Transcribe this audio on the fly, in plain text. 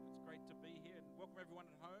everyone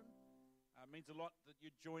at home. It means a lot that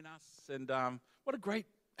you join us, and what a great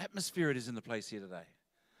atmosphere it is in the place here today.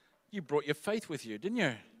 You brought your faith with you, didn't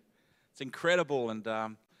you? It's incredible, and I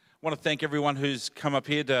want to thank everyone who's come up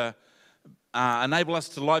here to enable us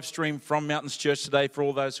to live stream from Mountains Church today for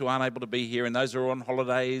all those who aren't able to be here and those who are on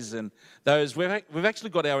holidays and those. We've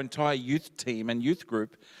actually got our entire youth team and youth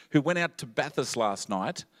group who went out to Bathurst last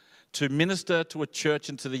night to minister to a church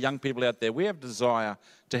and to the young people out there. We have a desire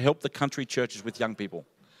to help the country churches with young people.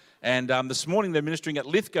 And this morning they're ministering at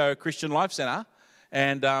Lithgow Christian Life Centre.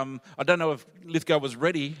 And I don't know if Lithgow was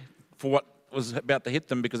ready for what was about to hit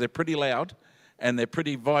them because they're pretty loud and they're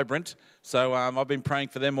pretty vibrant. So I've been praying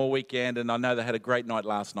for them all weekend, and I know they had a great night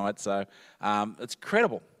last night. So it's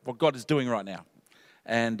incredible what God is doing right now.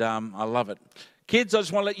 And I love it. Kids, I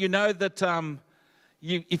just want to let you know that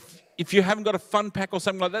if you haven't got a fun pack or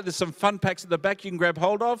something like that, there's some fun packs at the back you can grab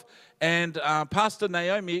hold of. And Pastor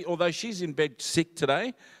Naomi, although she's in bed sick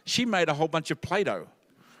today, she made a whole bunch of Play-Doh.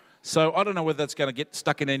 So I don't know whether that's going to get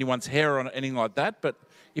stuck in anyone's hair or anything like that, but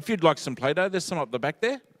if you'd like some Play-Doh, there's some up the back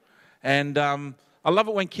there. And I love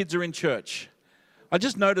it when kids are in church. I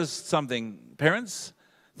just noticed something, parents.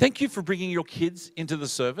 Thank you for bringing your kids into the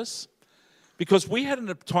service, because we had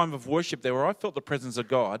a time of worship there where I felt the presence of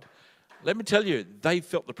God. Let me tell you, they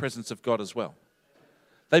felt the presence of God as well.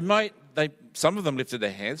 Some of them lifted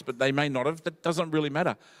their hands, but they may not have. That doesn't really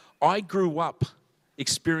matter. I grew up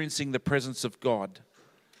experiencing the presence of God.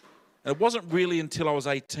 And it wasn't really until I was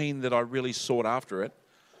 18 that I really sought after it.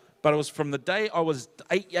 But it was from the day I was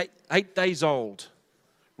eight days old,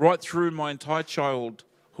 right through my entire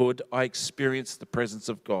childhood, I experienced the presence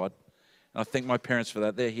of God. And I thank my parents for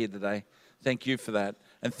that. They're here today. Thank you for that.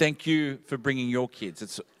 And thank you for bringing your kids.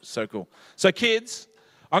 It's so cool. So kids,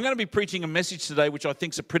 I'm going to be preaching a message today, which I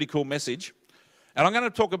think is a pretty cool message. And I'm going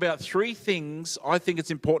to talk about 3 things I think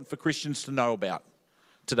it's important for Christians to know about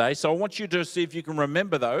today. So I want you to see if you can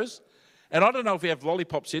remember those. And I don't know if we have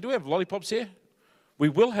lollipops here. Do we have lollipops here? We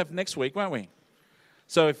will have next week, won't we?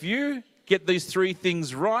 So if you get these 3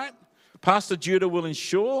 things right, Pastor Judah will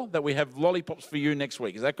ensure that we have lollipops for you next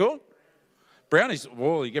week. Is that cool? Brownies.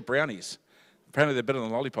 Well, you get brownies. Apparently they're better than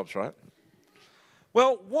lollipops, right?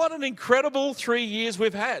 Well, what an incredible 3 years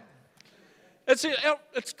we've had.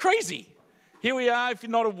 It's crazy. Here we are, if you're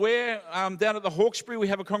not aware, down at the Hawkesbury. We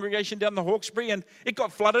have a congregation down the Hawkesbury, and it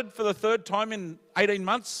got flooded for the 3rd time in 18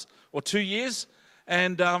 months or 2 years.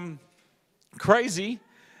 And crazy.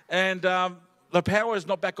 And the power is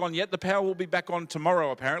not back on yet. The power will be back on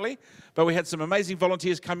tomorrow, apparently. But we had some amazing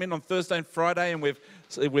volunteers come in on Thursday and Friday, and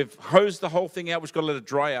we've hosed the whole thing out. We've just got to let it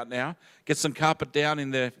dry out now. Get some carpet down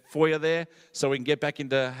in the foyer there so we can get back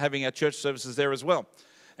into having our church services there as well.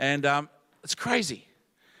 And it's crazy.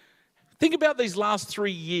 Think about these last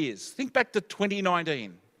 3 years. Think back to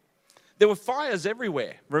 2019. There were fires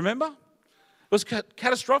everywhere, remember? It was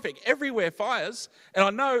catastrophic. Everywhere fires. And I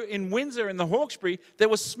know in Windsor, in the Hawkesbury, there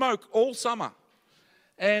was smoke all summer.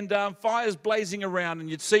 And fires blazing around. And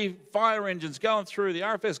you'd see fire engines going through, the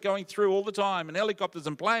RFS going through all the time, and helicopters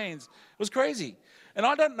and planes. It was crazy. And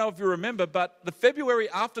I don't know if you remember, but the February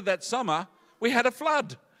after that summer, we had a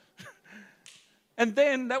flood. And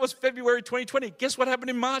then that was February 2020. Guess what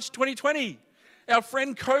happened in March 2020? Our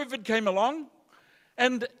friend COVID came along.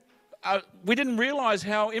 And we didn't realize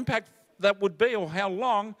how impactful that would be or how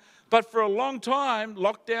long, but for a long time,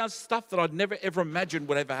 lockdowns, stuff that I'd never ever imagined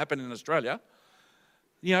would ever happen in Australia.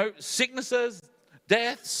 You know, sicknesses,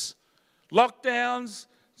 deaths, lockdowns,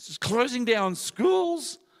 closing down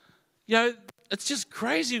schools. You know, it's just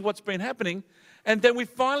crazy what's been happening. And then we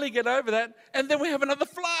finally get over that, and then we have another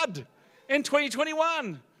flood in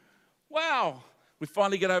 2021. Wow. We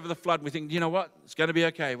finally get over the flood, and we think, you know what, it's going to be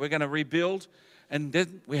okay. We're going to rebuild, and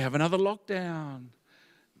then we have another lockdown.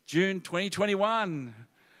 June 2021.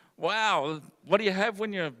 Wow, what do you have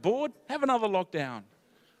when you're bored? Have another lockdown.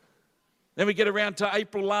 Then we get around to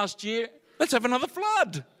April last year. Let's have another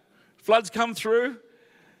flood. Floods come through.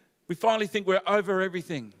 We finally think we're over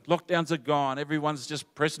everything. Lockdowns are gone. Everyone's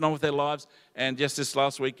just pressing on with their lives. And just this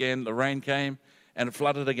last weekend, the rain came and it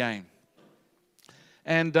flooded again.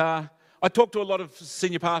 And I talk to a lot of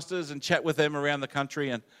senior pastors and chat with them around the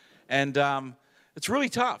country. And it's really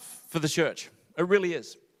tough for the church. It really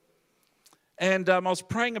is. And I was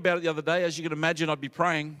praying about it the other day. As you can imagine, I'd be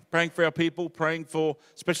praying for our people, praying for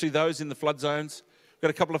especially those in the flood zones. We've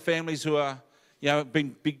got a couple of families who are,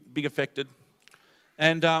 been big affected.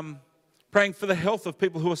 And praying for the health of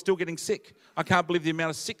people who are still getting sick. I can't believe the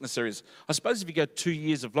amount of sickness there is. I suppose if you go 2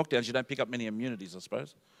 years of lockdowns, you don't pick up many immunities, I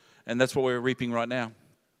suppose. And that's what we're reaping right now.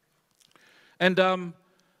 And a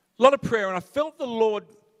lot of prayer. And I felt the Lord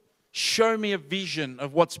show me a vision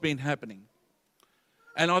of what's been happening.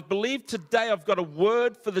 And I believe today I've got a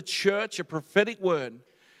word for the church, a prophetic word.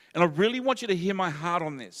 And I really want you to hear my heart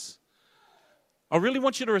on this. I really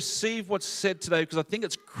want you to receive what's said today because I think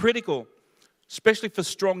it's critical, especially for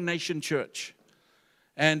Strong Nation Church.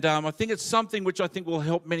 And I think it's something which I think will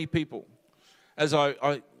help many people. As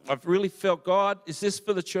I've really felt, God, is this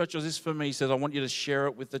for the church or is this for me? He says, I want you to share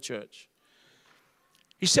it with the church.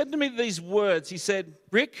 He said to me these words. He said,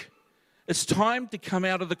 Rick, it's time to come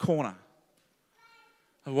out of the corner.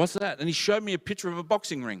 What's that? And he showed me a picture of a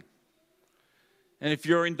boxing ring. And if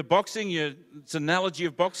you're into boxing, it's an analogy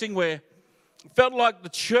of boxing where it felt like the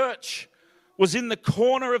church was in the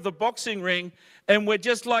corner of the boxing ring and we're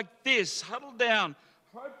just like this, huddled down,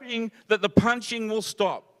 hoping that the punching will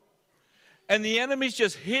stop. And the enemy's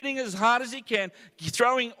just hitting as hard as he can,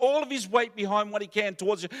 throwing all of his weight behind what he can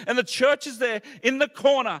towards you. And the church is there in the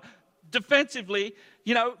corner, defensively,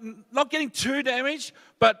 not getting too damaged,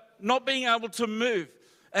 but not being able to move.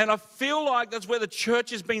 And I feel like that's where the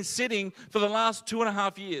church has been sitting for the last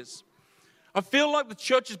 2.5 years. I feel like the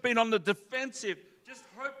church has been on the defensive, just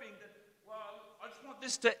hoping that, I just want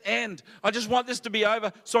this to end. I just want this to be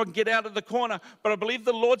over so I can get out of the corner. But I believe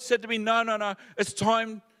the Lord said to me, no, it's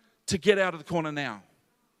time to get out of the corner now.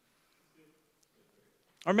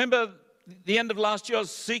 I remember the end of last year, I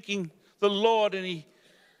was seeking the Lord, and he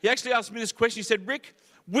actually asked me this question. He said, Rick,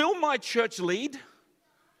 will my church lead?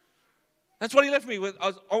 That's what he left me with.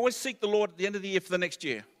 I always seek the Lord at the end of the year for the next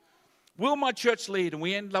year. Will my church lead? And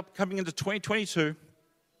we ended up coming into 2022.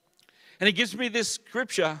 And he gives me this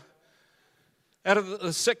scripture out of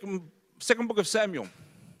the second book of Samuel,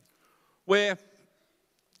 where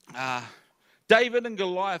David and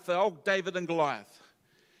Goliath, the old David and Goliath.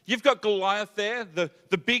 You've got Goliath there,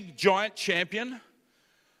 the big giant champion,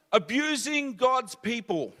 abusing God's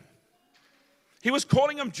people. He was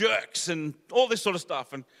calling them jerks and all this sort of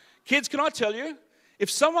stuff. And kids, can I tell you, if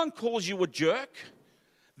someone calls you a jerk,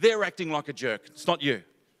 they're acting like a jerk. It's not you.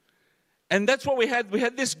 And that's what we had. We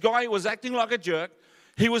had this guy who was acting like a jerk.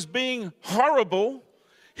 He was being horrible.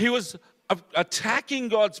 He was attacking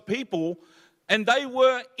God's people, and they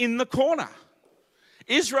were in the corner.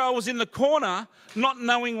 Israel was in the corner, not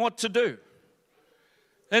knowing what to do.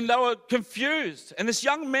 And they were confused. And this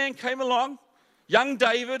young man came along, young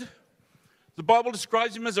David. The Bible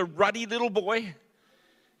describes him as a ruddy little boy.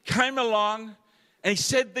 Came along, and he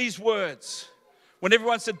said these words. When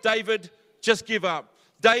everyone said, David, just give up.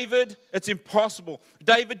 David, it's impossible.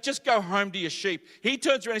 David, just go home to your sheep. He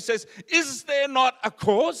turns around and says, is there not a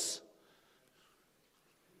cause?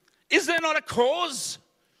 Is there not a cause?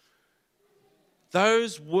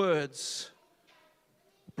 Those words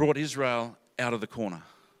brought Israel out of the corner.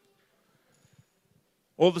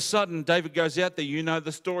 All of a sudden, David goes out there. You know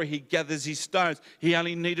the story. He gathers his stones. He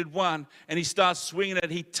only needed one, and he starts swinging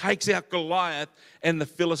it. He takes out Goliath, and the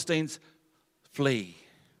Philistines flee.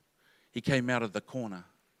 He came out of the corner.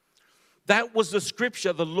 That was the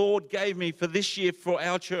scripture the Lord gave me for this year for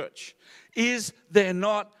our church. Is there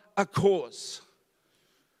not a cause?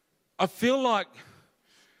 I feel like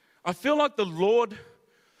the Lord,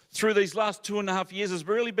 through these last 2.5 years, has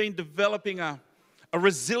really been developing a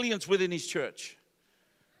resilience within his church,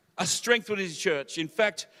 a strength within his church. In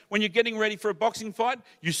fact, when you're getting ready for a boxing fight,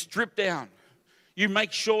 you strip down. You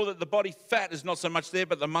make sure that the body fat is not so much there,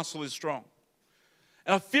 but the muscle is strong.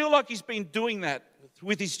 And I feel like he's been doing that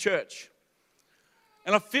with his church.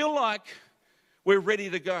 And I feel like we're ready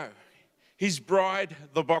to go. His bride,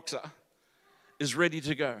 the boxer, is ready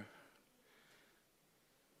to go.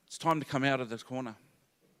 It's time to come out of this corner.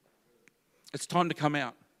 It's time to come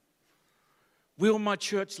out. Will my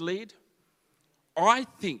church lead? I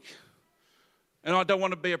think, and I don't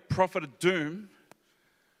want to be a prophet of doom,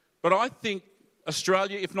 but I think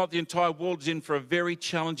Australia, if not the entire world, is in for a very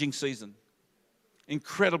challenging season.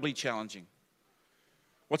 Incredibly challenging.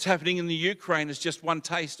 What's happening in the Ukraine is just one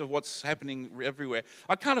taste of what's happening everywhere.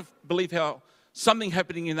 I can't believe how something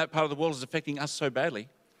happening in that part of the world is affecting us so badly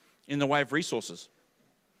in the way of resources.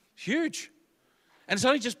 Huge. And it's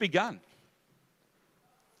only just begun.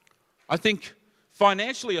 I think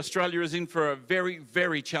financially Australia is in for a very,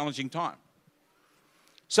 very challenging time.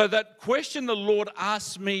 So that question the Lord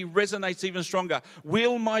asks me resonates even stronger.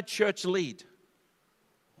 Will my church lead?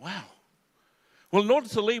 Wow. Well, in order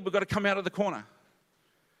to lead, we've got to come out of the corner.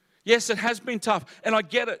 Yes, it has been tough, and I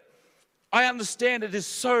get it. I understand it is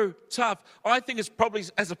so tough. I think it's probably,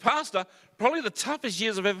 as a pastor, probably the toughest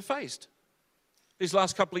years I've ever faced. These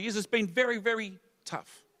last couple of years, it's been very, very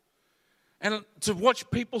tough. And to watch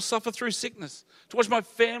people suffer through sickness, to watch my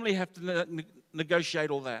family have to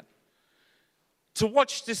negotiate all that, to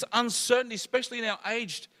watch this uncertainty, especially in our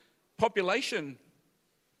aged population,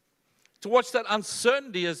 To watch that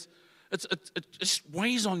uncertainty as it just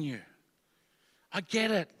weighs on you. I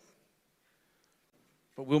get it.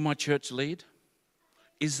 But will my church lead?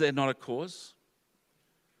 Is there not a cause?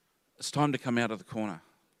 It's time to come out of the corner.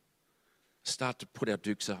 Start to put our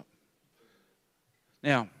dukes up.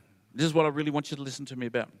 Now, this is what I really want you to listen to me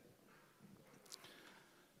about.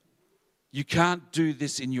 You can't do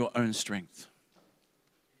this in your own strength.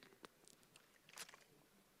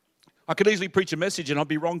 I could easily preach a message and I'd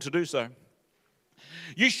be wrong to do so.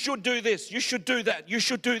 You should do this, you should do that, you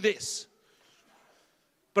should do this.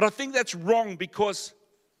 But I think that's wrong because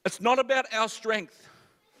it's not about our strength.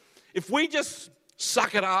 If we just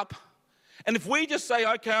suck it up, and if we just say,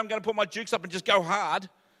 okay, I'm going to put my dukes up and just go hard,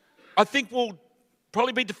 I think we'll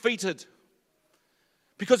probably be defeated.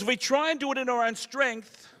 Because if we try and do it in our own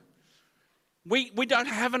strength, we don't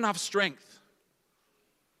have enough strength.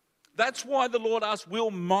 That's why the Lord asked, will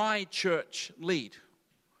my church lead?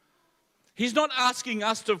 He's not asking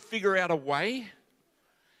us to figure out a way.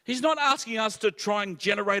 He's not asking us to try and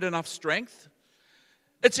generate enough strength.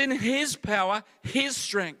 It's in His power, His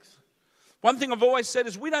strength. One thing I've always said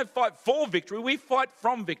is we don't fight for victory, we fight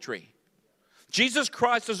from victory. Jesus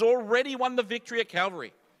Christ has already won the victory at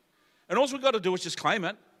Calvary. And all we've got to do is just claim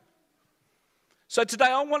it. So today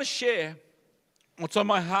I want to share what's on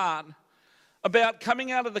my heart about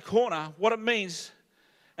coming out of the corner, what it means,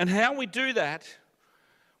 and how we do that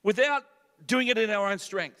without doing it in our own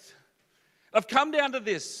strength. I've come down to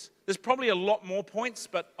this. There's probably a lot more points,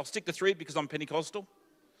 but I'll stick to 3 because I'm Pentecostal.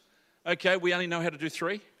 Okay, we only know how to do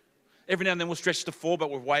 3. Every now and then we'll stretch to 4,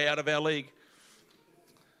 but we're way out of our league.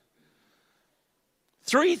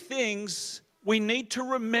 3 things we need to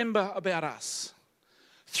remember about us.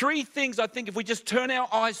 3 things I think if we just turn our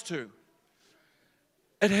eyes to,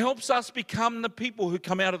 it helps us become the people who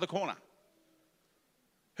come out of the corner,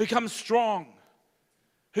 who come strong,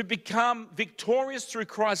 who become victorious through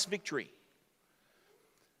Christ's victory.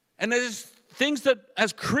 And there's things that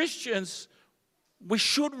as Christians, we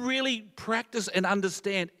should really practice and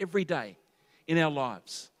understand every day in our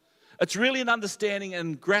lives. It's really an understanding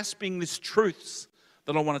and grasping these truths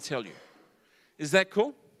that I want to tell you. Is that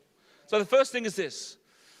cool? So the first thing is this.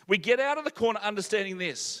 We get out of the corner understanding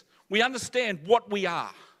this. We understand what we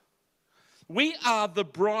are. We are the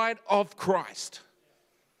bride of Christ.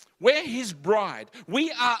 We're His bride.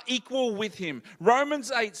 We are equal with Him.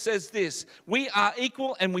 Romans 8 says this. We are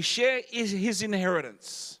equal and we share His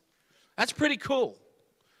inheritance. That's pretty cool.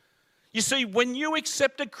 You see, when you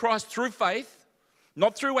accepted Christ through faith,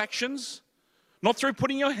 not through actions, not through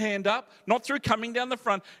putting your hand up, not through coming down the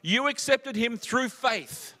front, you accepted Him through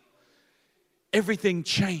faith. Everything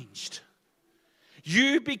changed.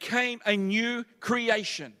 You became a new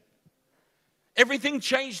creation. Everything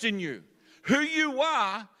changed in you. Who you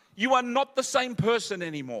are not the same person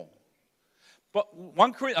anymore. But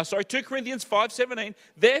 2 Corinthians 5:17,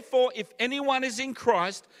 therefore, if anyone is in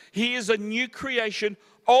Christ, he is a new creation.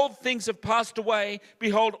 Old things have passed away.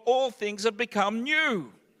 Behold, all things have become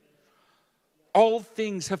new. Old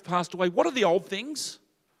things have passed away. What are the old things?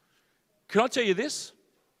 Can I tell you this?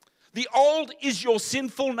 The old is your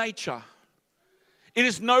sinful nature. It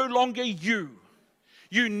is no longer you.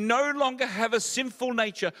 You no longer have a sinful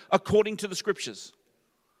nature according to the Scriptures.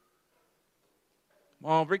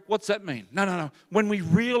 Oh, Rick, what's that mean? No. When we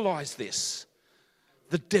realize this,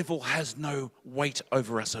 the devil has no weight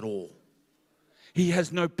over us at all. He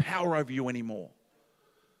has no power over you anymore.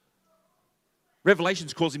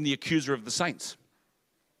 Revelations calls him the accuser of the saints.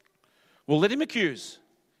 Well, let him accuse.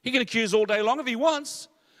 He can accuse all day long if he wants.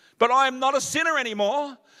 But I am not a sinner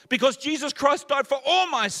anymore because Jesus Christ died for all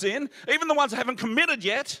my sin, even the ones I haven't committed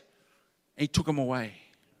yet. And He took them away.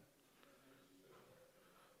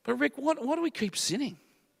 But Rick, why do we keep sinning?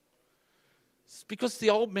 It's because the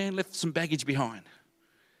old man left some baggage behind.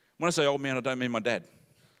 When I say old man, I don't mean my dad.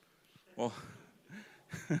 Well,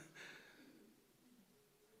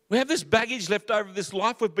 we have this baggage left over this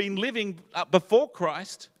life we've been living before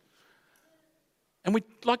Christ. And we'd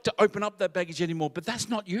like to open up that baggage anymore, but that's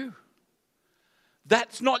not you.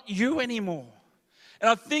 That's not you anymore. And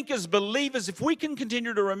I think as believers, if we can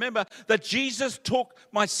continue to remember that Jesus took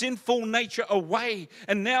my sinful nature away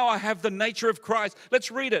and now I have the nature of Christ.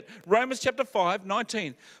 Let's read it. Romans chapter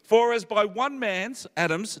 5:19. For as by one man's,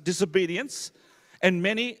 Adam's, disobedience, and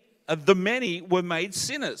the many were made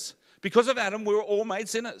sinners. Because of Adam, we were all made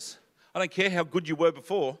sinners. I don't care how good you were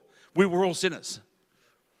before. We were all sinners.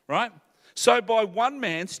 Right? So by one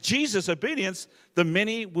man's, Jesus' obedience, the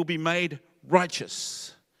many will be made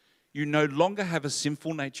righteous. You no longer have a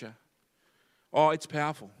sinful nature. Oh, it's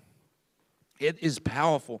powerful. It is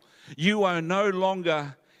powerful. You are no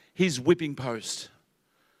longer his whipping post.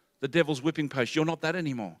 the devil's whipping post. You're not that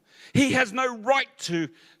anymore. He has no right to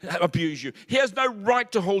abuse you. He has no right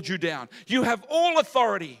to hold you down. You have all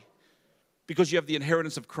authority because you have the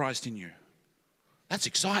inheritance of Christ in you. That's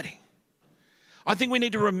exciting. I think we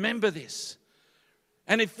need to remember this.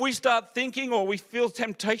 And if we start thinking or we feel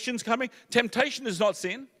temptations coming, temptation is not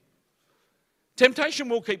sin. Temptation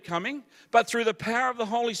will keep coming, but through the power of the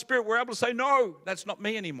Holy Spirit, we're able to say, no, that's not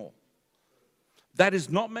me anymore. That is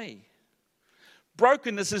not me.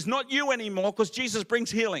 Brokenness is not you anymore because Jesus brings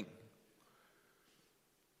healing.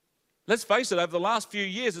 Let's face it, over the last few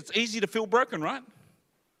years, it's easy to feel broken, right?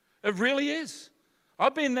 It really is.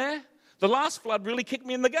 I've been there. The last flood really kicked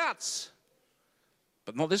me in the guts.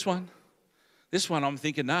 But not this one. This one, I'm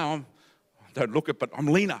thinking, no, don't look it, but I'm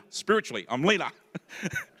leaner. Spiritually, I'm leaner.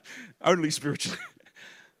 Only spiritually.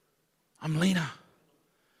 I'm leaner.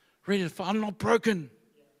 Ready to fight. I'm not broken.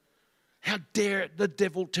 How dare the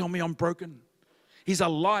devil tell me I'm broken? He's a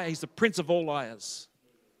liar. He's the prince of all liars.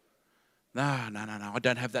 No. I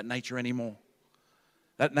don't have that nature anymore.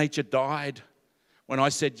 That nature died when I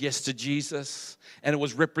said yes to Jesus, and it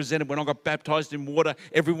was represented when I got baptized in water.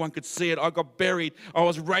 Everyone could see it. I got buried. I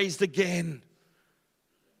was raised again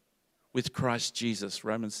with Christ Jesus.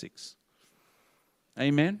 Romans 6.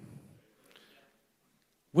 Amen.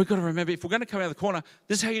 We've got to remember, if we're going to come out of the corner,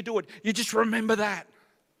 this is how you do it. You just remember that.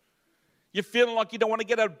 You're feeling like you don't want to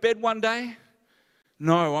get out of bed one day?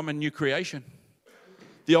 No, I'm a new creation.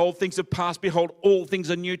 The old things have passed. Behold, all things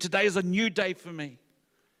are new. Today is a new day for me.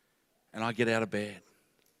 And I get out of bed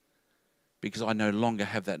because I no longer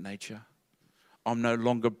have that nature. I'm no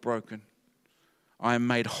longer broken. I am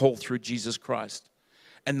made whole through Jesus Christ.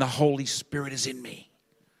 And the Holy Spirit is in me.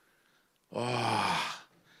 Oh,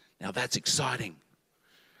 now that's exciting.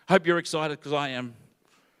 I hope you're excited because I am.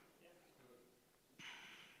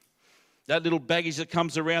 That little baggage that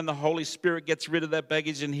comes around, the Holy Spirit gets rid of that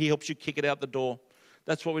baggage and He helps you kick it out the door.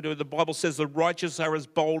 That's what we do. The Bible says the righteous are as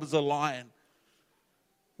bold as a lion.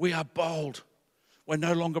 We are bold. We're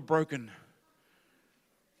no longer broken.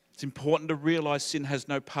 It's important to realize sin has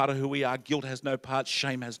no part of who we are. Guilt has no part.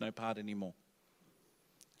 Shame has no part anymore.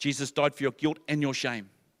 Jesus died for your guilt and your shame.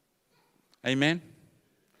 Amen?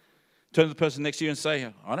 Turn to the person next to you and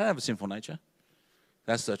say, I don't have a sinful nature.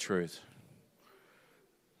 That's the truth.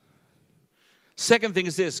 Second thing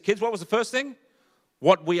is this. Kids, what was the first thing?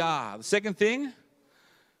 What we are. The second thing,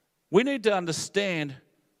 we need to understand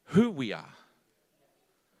who we are.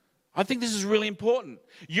 I think this is really important.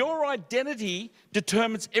 Your identity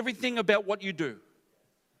determines everything about what you do.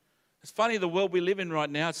 It's funny, the world we live in right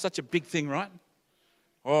now, it's such a big thing, right?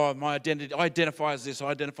 Oh, my identity, I identify as this, I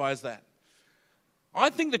identify as that. I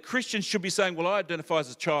think the Christians should be saying, well, I identify as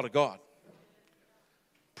a child of God.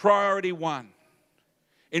 Priority one.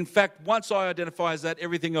 In fact, once I identify as that,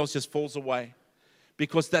 everything else just falls away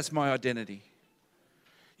because that's my identity.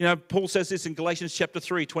 You know, Paul says this in Galatians chapter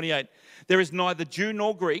 3:28. There is neither Jew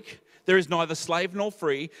nor Greek. There is neither slave nor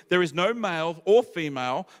free. There is no male or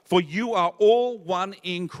female, for you are all one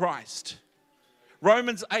in Christ.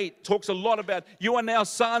 Romans 8 talks a lot about you are now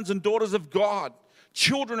sons and daughters of God,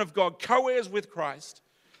 children of God, co-heirs with Christ.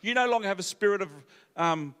 You no longer have a spirit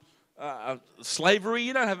of slavery.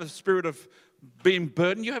 You don't have a spirit of being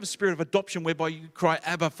burdened. You have a spirit of adoption whereby you cry,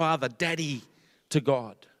 Abba, Father, Daddy, to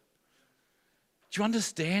God. Do you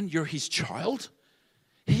understand you're His child?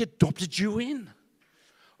 He adopted you in.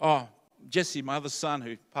 Oh, Jesse, my other son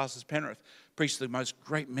who pastors Penrith, preached the most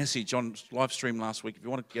great message on live stream last week. If you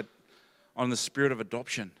want to get on the spirit of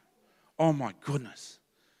adoption. Oh my goodness.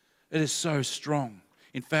 It is so strong.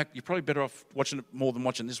 In fact, you're probably better off watching it more than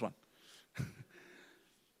watching this one.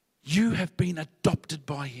 You have been adopted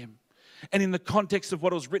by Him. And in the context of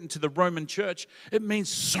what was written to the Roman church, it means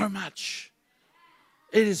so much.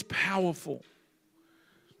 It is powerful.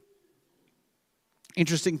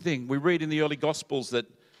 Interesting thing, we read in the early Gospels that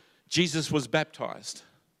Jesus was baptized.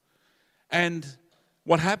 And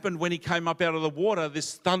what happened when He came up out of the water,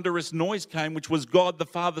 this thunderous noise came, which was God the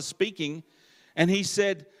Father speaking. And He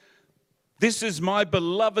said, this is my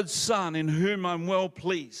beloved Son in whom I'm well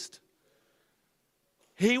pleased.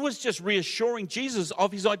 He was just reassuring Jesus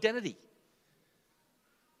of His identity.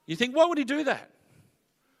 You think, why would He do that?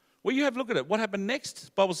 Well, you have a look at it. What happened next?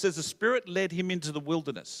 The Bible says the Spirit led Him into the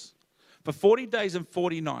wilderness for 40 days and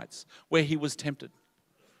 40 nights where He was tempted.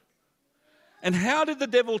 And how did the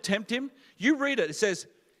devil tempt Him? You read it. It says,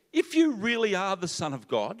 if you really are the Son of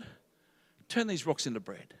God, turn these rocks into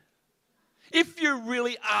bread. If you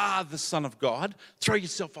really are the Son of God, throw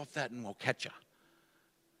yourself off that and we'll catch you.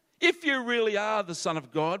 If you really are the Son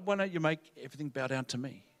of God, why don't you make everything bow down to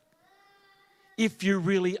me? If you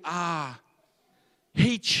really are.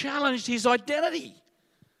 He challenged His identity.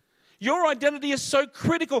 Your identity is so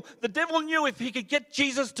critical. The devil knew if he could get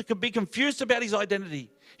Jesus to be confused about his identity,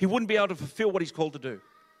 he wouldn't be able to fulfill what he's called to do.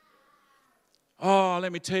 Oh,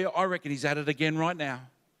 let me tell you, I reckon he's at it again right now.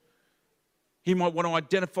 He might want to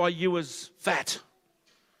identify you as fat.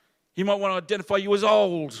 He might want to identify you as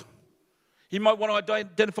old. He might want to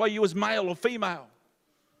identify you as male or female.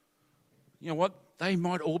 You know what? They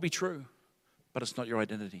might all be true, but it's not your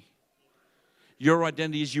identity. Your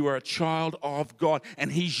identity is you are a child of God,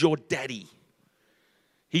 and He's your daddy.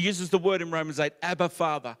 He uses the word in Romans 8, Abba,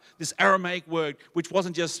 Father, this Aramaic word, which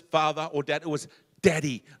wasn't just father or dad, it was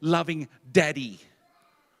daddy, loving daddy.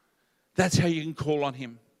 That's how you can call on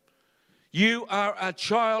Him. You are a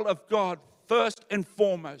child of God, first and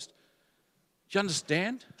foremost. Do you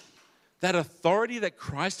understand? That authority that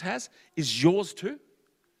Christ has is yours too.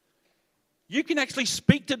 You can actually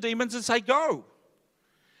speak to demons and say, go.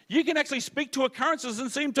 You can actually speak to occurrences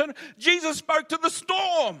and see them turn. Jesus spoke to the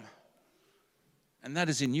storm. And that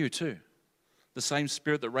is in you too. The same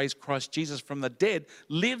Spirit that raised Christ Jesus from the dead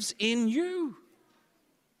lives in you.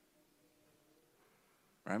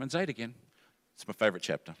 Romans 8 again. It's my favorite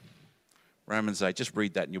chapter. Romans 8. Just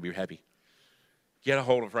read that and you'll be happy. Get a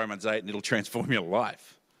hold of Romans 8 and it'll transform your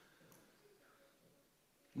life.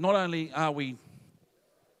 Not only are we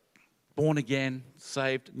born again,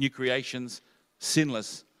 saved, new creations,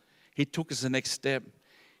 sinless, He took us the next step.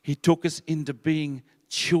 He took us into being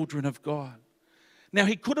children of God. Now,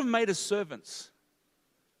 He could have made us servants.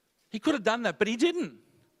 He could have done that, but He didn't.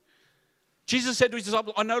 Jesus said to His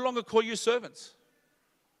disciples, I no longer call you servants.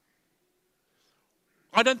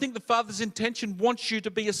 I don't think the Father's intention wants you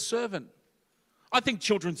to be a servant. I think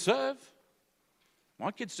children serve.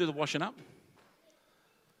 My kids do the washing up.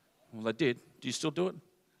 Well, they did. Do you still do it?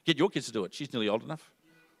 Get your kids to do it. She's nearly old enough.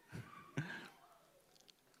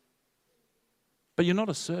 But you're not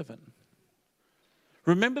a servant.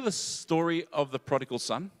 Remember the story of the prodigal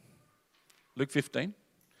son? Luke 15.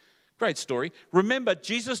 Great story. Remember,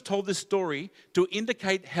 Jesus told this story to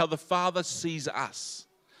indicate how the Father sees us.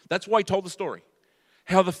 That's why He told the story.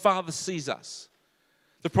 How the Father sees us.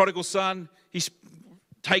 The prodigal son, he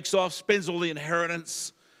takes off, spends all the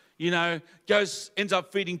inheritance, ends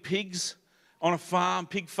up feeding pigs on a farm,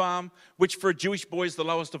 pig farm, which for a Jewish boy is the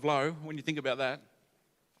lowest of low, when you think about that.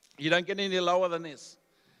 You don't get any lower than this.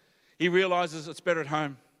 He realizes it's better at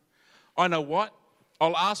home. I know what?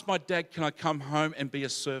 I'll ask my dad, can I come home and be a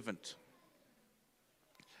servant?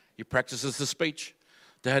 He practices the speech.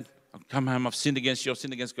 Dad, I'll come home, I've sinned against you, I've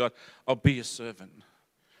sinned against God. I'll be a servant.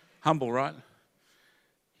 Humble, right?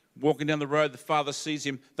 Walking down the road, the father sees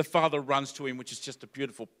him. The father runs to him, which is just a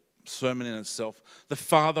beautiful sermon in itself. The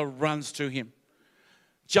father runs to him,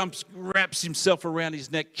 jumps, wraps himself around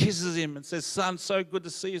his neck, kisses him and says, son, so good to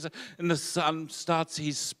see you. And the son starts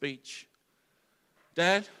his speech.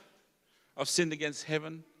 Dad, I've sinned against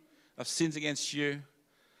heaven. I've sinned against you.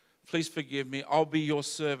 Please forgive me. I'll be your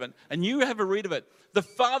servant. And you have a read of it. The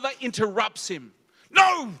father interrupts him.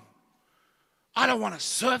 No, I don't want a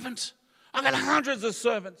servant. I've got hundreds of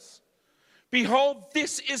servants. Behold,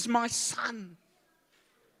 this is my son.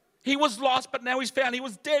 He was lost, but now he's found. He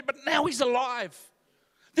was dead, but now he's alive.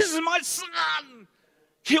 This is my son.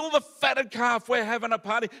 Kill the fatted calf. We're having a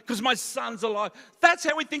party because my son's alive. That's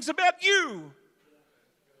how He thinks about you.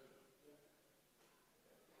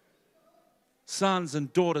 Sons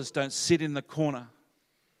and daughters don't sit in the corner.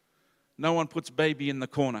 No one puts baby in the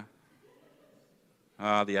corner. The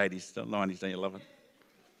 80s, the 90s, don't you love it?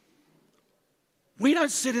 We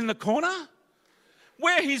don't sit in the corner.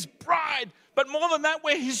 We're His bride, but more than that,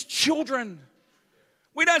 we're His children.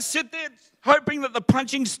 We don't sit there hoping that the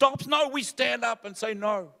punching stops. No, we stand up and say,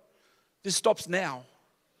 no, this stops now.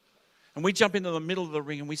 And we jump into the middle of the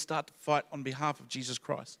ring and we start to fight on behalf of Jesus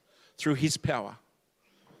Christ through His power.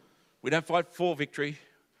 We don't fight for victory,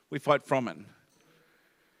 we fight from it.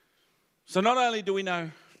 So not only do we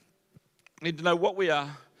need to know what we are,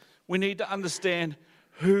 we need to understand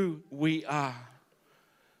who we are.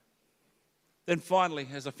 Then finally,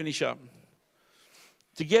 as I finish up,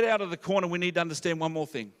 to get out of the corner, we need to understand one more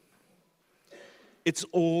thing. It's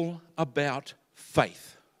all about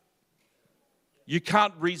faith. You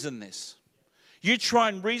can't reason this. You try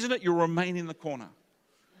and reason it, you'll remain in the corner.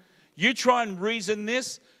 You try and reason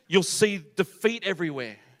this, you'll see defeat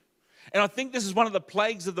everywhere. And I think this is one of the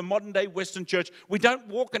plagues of the modern day Western church. We don't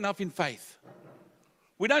walk enough in faith.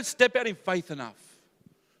 We don't step out in faith enough.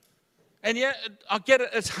 And yet, I get it,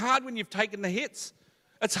 it's hard when you've taken the hits.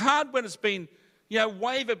 It's hard when it's been,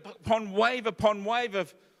 wave upon wave upon wave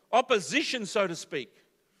of opposition, so to speak.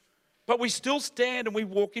 But we still stand and we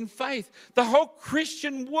walk in faith. The whole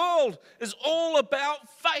Christian world is all about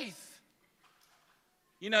faith.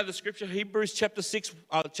 You know the scripture, Hebrews chapter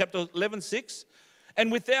 11, 6.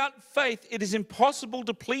 And without faith, it is impossible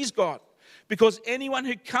to please God, because anyone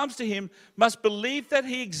who comes to him must believe that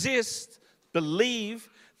he exists,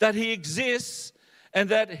 and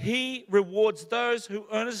that he rewards those who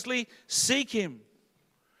earnestly seek him.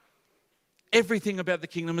 Everything about the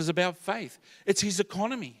kingdom is about faith. It's his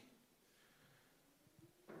economy.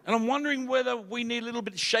 And I'm wondering whether we need a little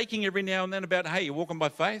bit of shaking every now and then about, hey, you're walking by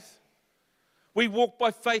faith? We walk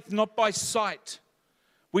by faith, not by sight.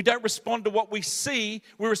 We don't respond to what we see.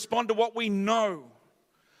 We respond to what we know,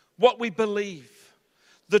 what we believe.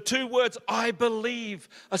 The two words, I believe,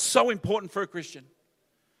 are so important for a Christian.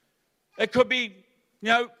 It could be,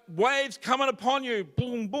 waves coming upon you,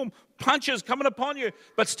 boom, boom, punches coming upon you,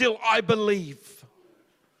 but still, I believe.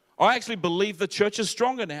 I actually believe the church is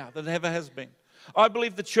stronger now than it ever has been. I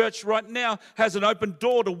believe the church right now has an open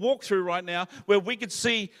door to walk through right now where we could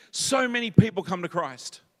see so many people come to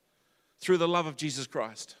Christ through the love of Jesus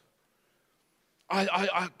Christ. I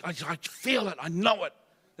feel it. I know it.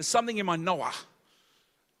 There's something in my Noah.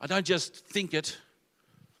 I don't just think it.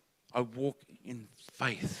 I walk in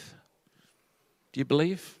faith. Do you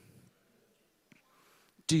believe?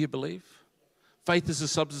 Do you believe? Faith is a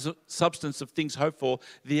substance of things hoped for,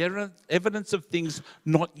 the evidence of things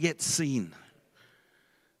not yet seen.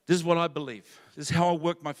 This is what I believe. This is how I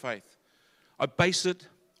work my faith. I base it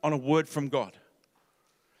on a word from God.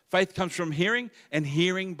 Faith comes from hearing, and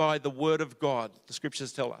hearing by the word of God, the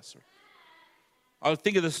scriptures tell us. I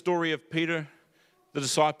think of the story of Peter, the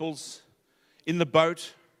disciples, in the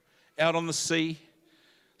boat, out on the sea.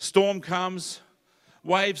 Storm comes,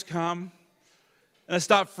 waves come, and they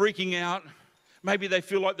start freaking out. Maybe they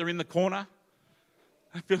feel like they're in the corner.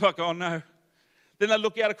 They feel like, oh no. Then they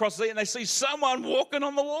look out across the sea and they see someone walking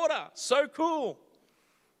on the water. So cool.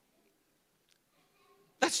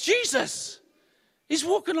 That's Jesus. He's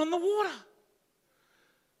walking on the water.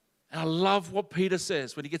 And I love what Peter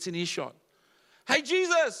says when he gets in earshot. Hey,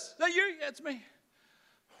 Jesus, is that you? Yeah, it's me.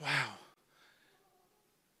 Wow.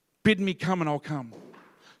 Bid me come and I'll come.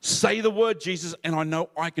 Say the word, Jesus, and I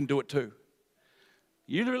know I can do it too.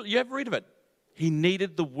 You ever read of it? He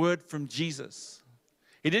needed the word from Jesus.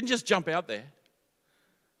 He didn't just jump out there.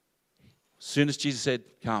 As soon as Jesus said,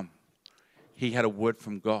 come, he had a word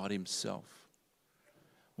from God himself.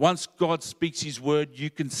 Once God speaks his word, you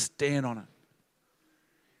can stand on it.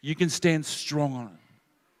 You can stand strong on it.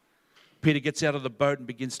 Peter gets out of the boat and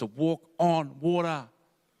begins to walk on water.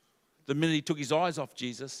 The minute he took his eyes off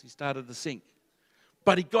Jesus, he started to sink.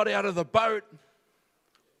 But he got out of the boat.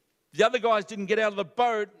 The other guys didn't get out of the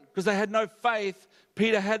boat because they had no faith.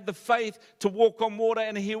 Peter had the faith to walk on water,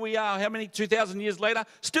 and here we are, how many, 2,000 years later,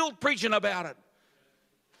 still preaching about it.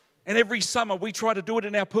 And every summer we try to do it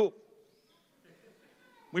in our pool.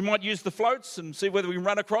 We might use the floats and see whether we can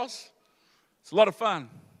run across. It's a lot of fun.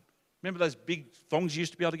 Remember those big thongs you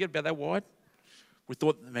used to be able to get about that wide? We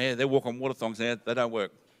thought, man, they walk on water thongs now. They don't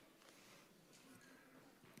work.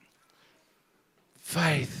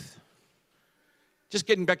 Faith. Just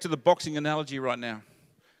getting back to the boxing analogy right now.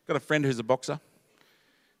 Got a friend who's a boxer.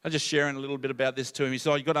 I was just sharing a little bit about this to him. He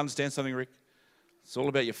said, you've got to understand something, Rick. It's all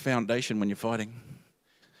about your foundation when you're fighting.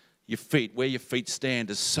 Your feet, where your feet stand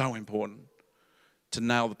is so important to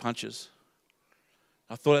nail the punches.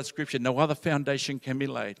 I thought that scripture, no other foundation can be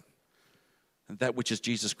laid than that which is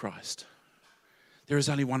Jesus Christ. There is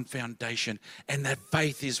only one foundation, and that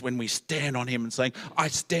faith is when we stand on him and saying, I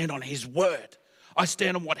stand on his word. I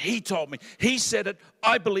stand on what he told me. He said it.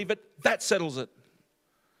 I believe it. That settles it.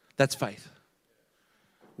 That's faith.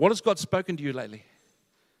 What has God spoken to you lately?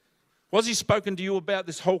 What has he spoken to you about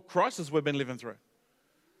this whole crisis we've been living through?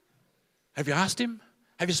 Have you asked him?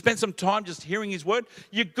 Have you spent some time just hearing his word?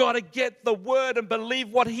 You've got to get the word and believe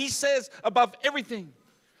what he says above everything.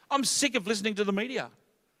 I'm sick of listening to the media.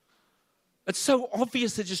 It's so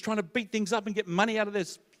obvious they're just trying to beat things up and get money out of their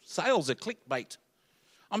sales, their clickbait.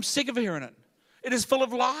 I'm sick of hearing it. It is full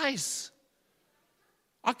of lies.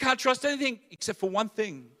 I can't trust anything except for one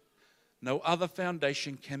thing. No other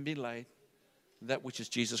foundation can be laid than that which is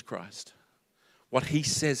Jesus Christ. What he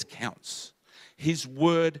says counts. His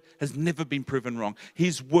word has never been proven wrong.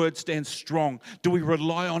 His word stands strong. Do we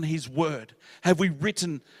rely on his word? Have we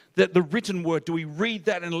written that the written word? Do we read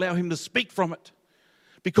that and allow him to speak from it?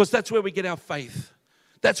 Because that's where we get our faith.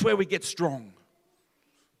 That's where we get strong.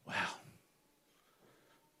 Wow.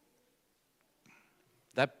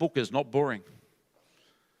 That book is not boring.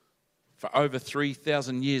 For over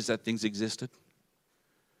 3,000 years that thing's existed.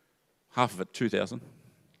 Half of it, 2,000.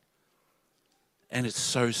 And it's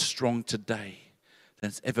so strong today than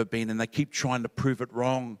it's ever been. And they keep trying to prove it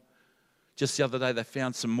wrong. Just the other day they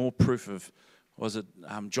found some more proof of was it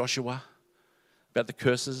Joshua, about the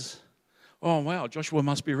curses. Oh, wow, Joshua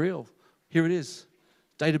must be real. Here it is,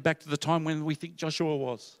 dated back to the time when we think Joshua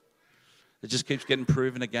was. It just keeps getting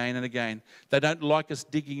proven again and again. They don't like us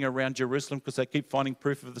digging around Jerusalem because they keep finding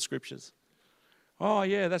proof of the scriptures. Oh,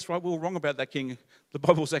 yeah, that's right. We were wrong about that king. The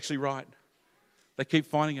Bible's actually right. They keep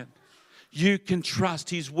finding it. You can trust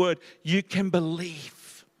his word. You can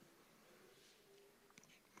believe.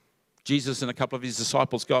 Jesus and a couple of his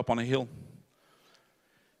disciples go up on a hill.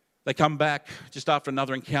 They come back just after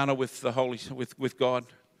another encounter with with God,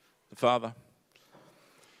 the Father.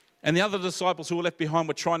 And the other disciples who were left behind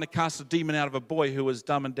were trying to cast a demon out of a boy who was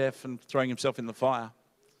dumb and deaf and throwing himself in the fire.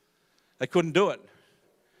 They couldn't do it.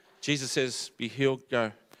 Jesus says, be healed,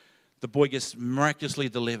 go. The boy gets miraculously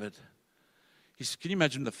delivered. Can you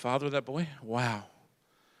imagine the father of that boy? Wow.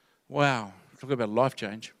 Wow. Talk about life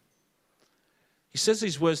change. He says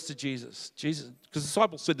these words to Jesus. Because the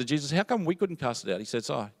disciples said to Jesus, how come we couldn't cast it out? He says,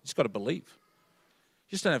 you just got to believe.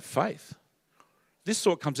 You just don't have faith. This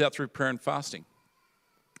sort comes out through prayer and fasting.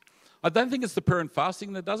 I don't think it's the prayer and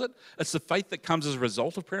fasting that does it. It's the faith that comes as a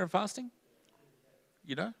result of prayer and fasting.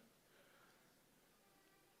 You know?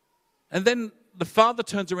 And then the father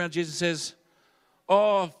turns around to Jesus and says,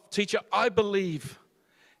 oh, teacher, I believe.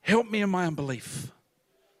 Help me in my unbelief.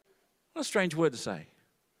 What a strange word to say.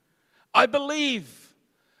 I believe.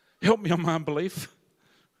 Help me in my unbelief.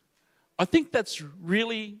 I think that's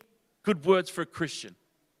really good words for a Christian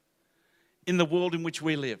in the world in which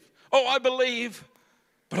we live. Oh, I believe,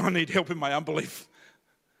 but I need help in my unbelief.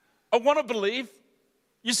 I want to believe.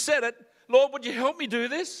 You said it. Lord, would you help me do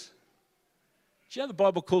this? Do you know the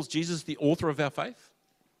Bible calls Jesus the author of our faith?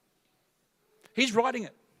 He's writing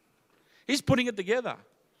it. He's putting it together.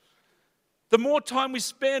 The more time we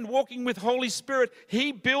spend walking with Holy Spirit,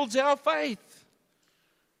 he builds our faith.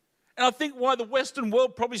 And I think why the Western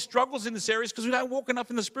world probably struggles in this area is because we don't walk enough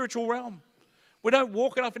in the spiritual realm. We don't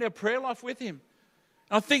walk enough in our prayer life with him.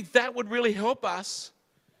 And I think that would really help us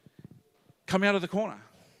come out of the corner.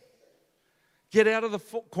 Get out of the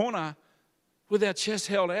corner with our chest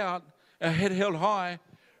held out, our head held high,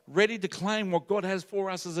 ready to claim what God has for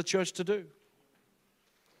us as a church to do.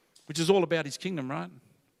 Which is all about his kingdom, right?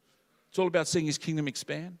 It's all about seeing his kingdom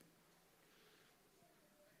expand.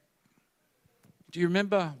 Do you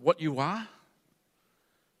remember what you are?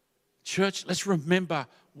 Church, let's remember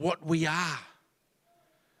what we are.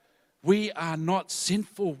 We are not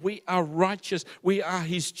sinful. We are righteous. We are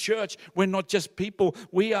his church. We're not just people.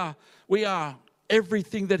 We are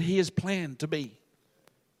everything that he has planned to be.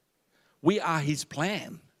 We are his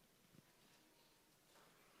plan.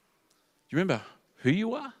 You remember who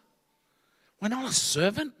you are? We're not a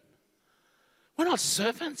servant. We're not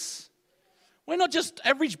servants. We're not just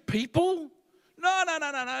average people.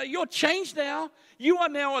 No. You're changed now. You are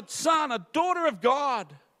now a son, a daughter of God.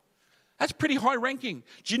 That's pretty high ranking.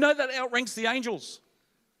 Do you know that outranks the angels?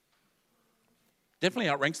 Definitely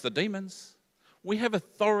outranks the demons. We have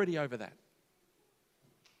authority over that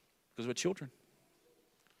because we're children.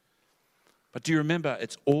 But do you remember,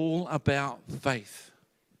 it's all about faith.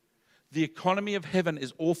 The economy of heaven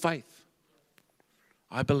is all faith.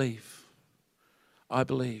 I believe. I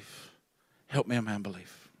believe. Help me in my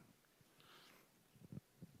unbelief.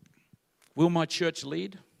 Will my church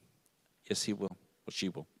lead? Yes, he will. Or she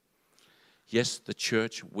will. Yes, the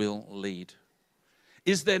church will lead.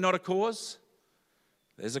 Is there not a cause?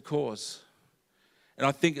 There's a cause. And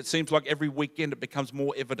I think it seems like every weekend it becomes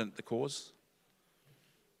more evident, the cause.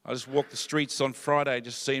 I just walked the streets on Friday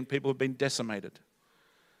just seeing people who've been decimated,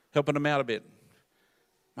 helping them out a bit.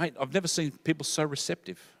 Mate, I've never seen people so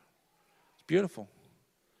receptive. It's beautiful.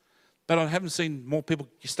 But I haven't seen more people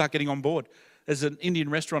start getting on board. There's an Indian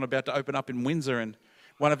restaurant about to open up in Windsor, and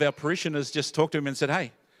one of our parishioners just talked to him and said,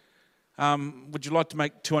 hey, would you like to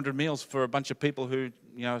make 200 meals for a bunch of people who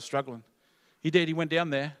are struggling? He did. He went down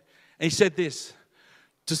there, and he said this,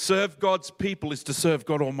 to serve God's people is to serve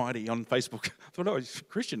God Almighty on Facebook. I thought, oh, he's a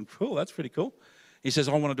Christian. Cool, that's pretty cool. He says,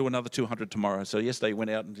 I want to do another 200 tomorrow. So yesterday he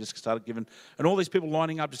went out and just started giving, and all these people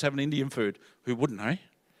lining up just having Indian food. Who wouldn't, eh?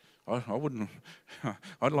 I wouldn't.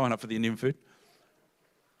 I'd line up for the Indian food.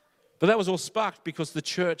 But that was all sparked because the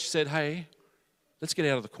church said, hey, let's get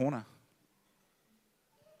out of the corner.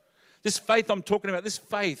 This faith I'm talking about, this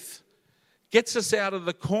faith gets us out of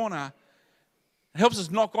the corner. It helps us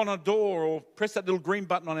knock on a door or press that little green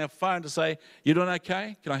button on our phone to say, you doing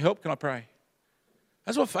okay? Can I help? Can I pray?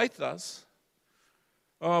 That's what faith does.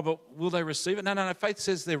 Oh, but will they receive it? No. Faith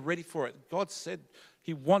says they're ready for it. God said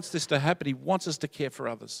he wants this to happen. He wants us to care for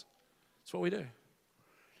others. That's what we do.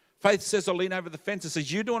 Faith says, I'll lean over the fence and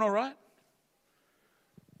says, you doing all right?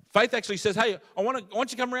 Faith actually says, hey, I want you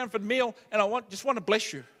to come around for the meal, and just want to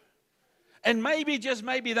bless you. And maybe, just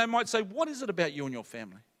maybe, they might say, what is it about you and your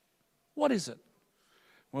family? What is it?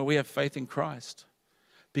 Well, we have faith in Christ.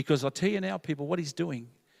 Because I'll tell you now, people, what he's doing,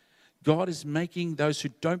 God is making those who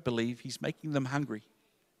don't believe, he's making them hungry.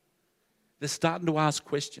 They're starting to ask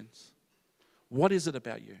questions. What is it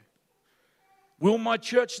about you? Will my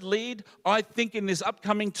church lead? I think in this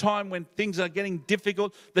upcoming time when things are getting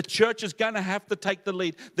difficult, the church is going to have to take the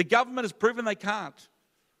lead. The government has proven they can't.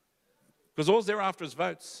 Because all they're after is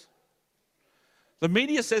votes. The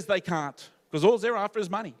media says they can't. Because all they're after is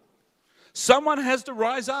money. Someone has to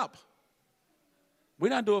rise up. We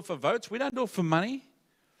don't do it for votes. We don't do it for money.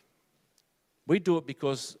 We do it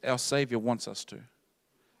because our Savior wants us to.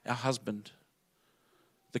 Our husband,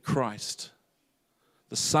 the Christ,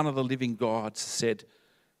 the Son of the living God, said,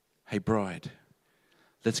 hey, bride,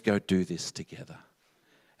 let's go do this together.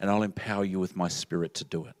 And I'll empower you with my Spirit to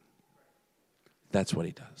do it. That's what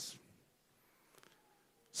he does.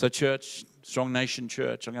 So church, Strong Nation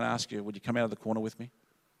Church, I'm going to ask you, would you come out of the corner with me?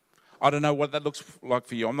 I don't know what that looks like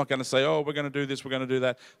for you. I'm not going to say, oh, we're going to do this, we're going to do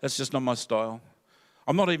that. That's just not my style.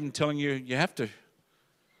 I'm not even telling you you have to.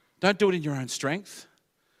 Don't do it in your own strength.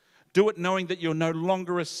 Do it knowing that you're no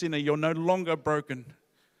longer a sinner. You're no longer broken.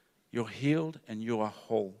 You're healed and you are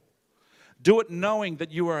whole. Do it knowing that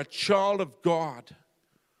you are a child of God.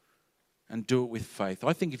 And do it with faith.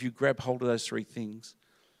 I think if you grab hold of those three things,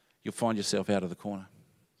 you'll find yourself out of the corner.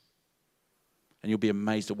 And you'll be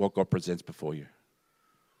amazed at what God presents before you.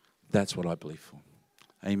 That's what I believe for.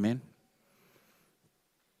 Amen.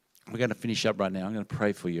 We're going to finish up right now. I'm going to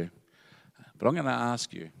pray for you. But I'm going to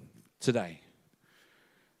ask you today,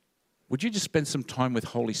 would you just spend some time with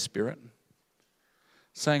Holy Spirit?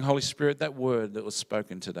 Saying, Holy Spirit, that word that was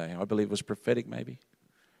spoken today, I believe was prophetic maybe.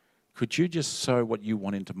 Could you just sow what you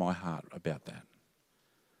want into my heart about that?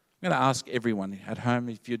 I'm going to ask everyone at home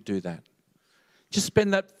if you'd do that. Just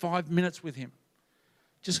spend that 5 minutes with him.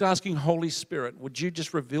 Just asking Holy Spirit, would you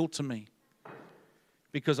just reveal to me?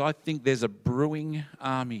 Because I think there's a brewing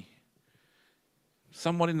army,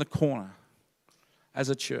 somewhat in the corner, as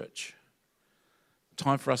a church.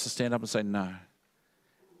 Time for us to stand up and say no.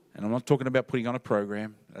 And I'm not talking about putting on a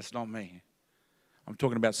program. That's not me. I'm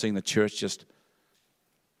talking about seeing the church just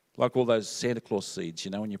like all those Santa Claus seeds,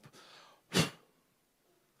 you know, when you...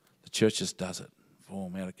 The church just does it.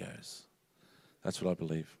 Boom, out it goes. That's what I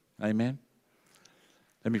believe. Amen.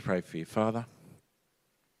 Let me pray for you. Father,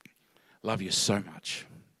 love you so much.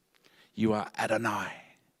 You are Adonai,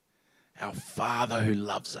 our Father who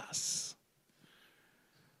loves us.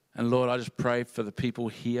 And Lord, I just pray for the people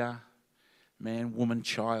here, man, woman,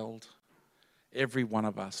 child, every one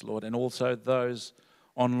of us, Lord, and also those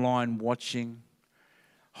online watching.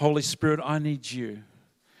 Holy Spirit, I need you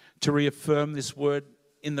to reaffirm this word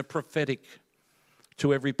in the prophetic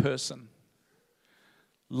to every person.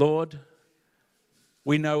 Lord,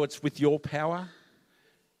 we know it's with your power.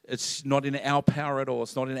 It's not in our power at all.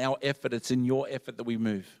 It's not in our effort. It's in your effort that we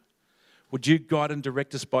move. Would you guide and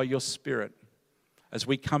direct us by your Spirit as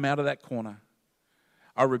we come out of that corner?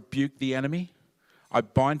 I rebuke the enemy. I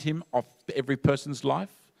bind him off every person's life.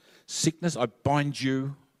 Sickness, I bind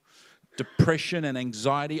you. Depression and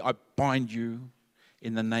anxiety, I bind you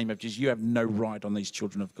in the name of Jesus. You have no right on these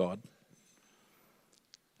children of God.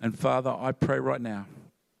 And Father, I pray right now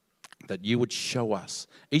that you would show us,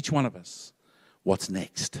 each one of us, what's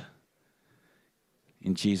next.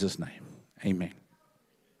 In Jesus' name, amen.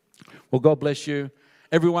 Well, God bless you.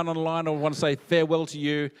 Everyone online, I want to say farewell to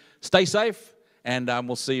you. Stay safe, and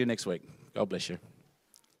we'll see you next week. God bless you.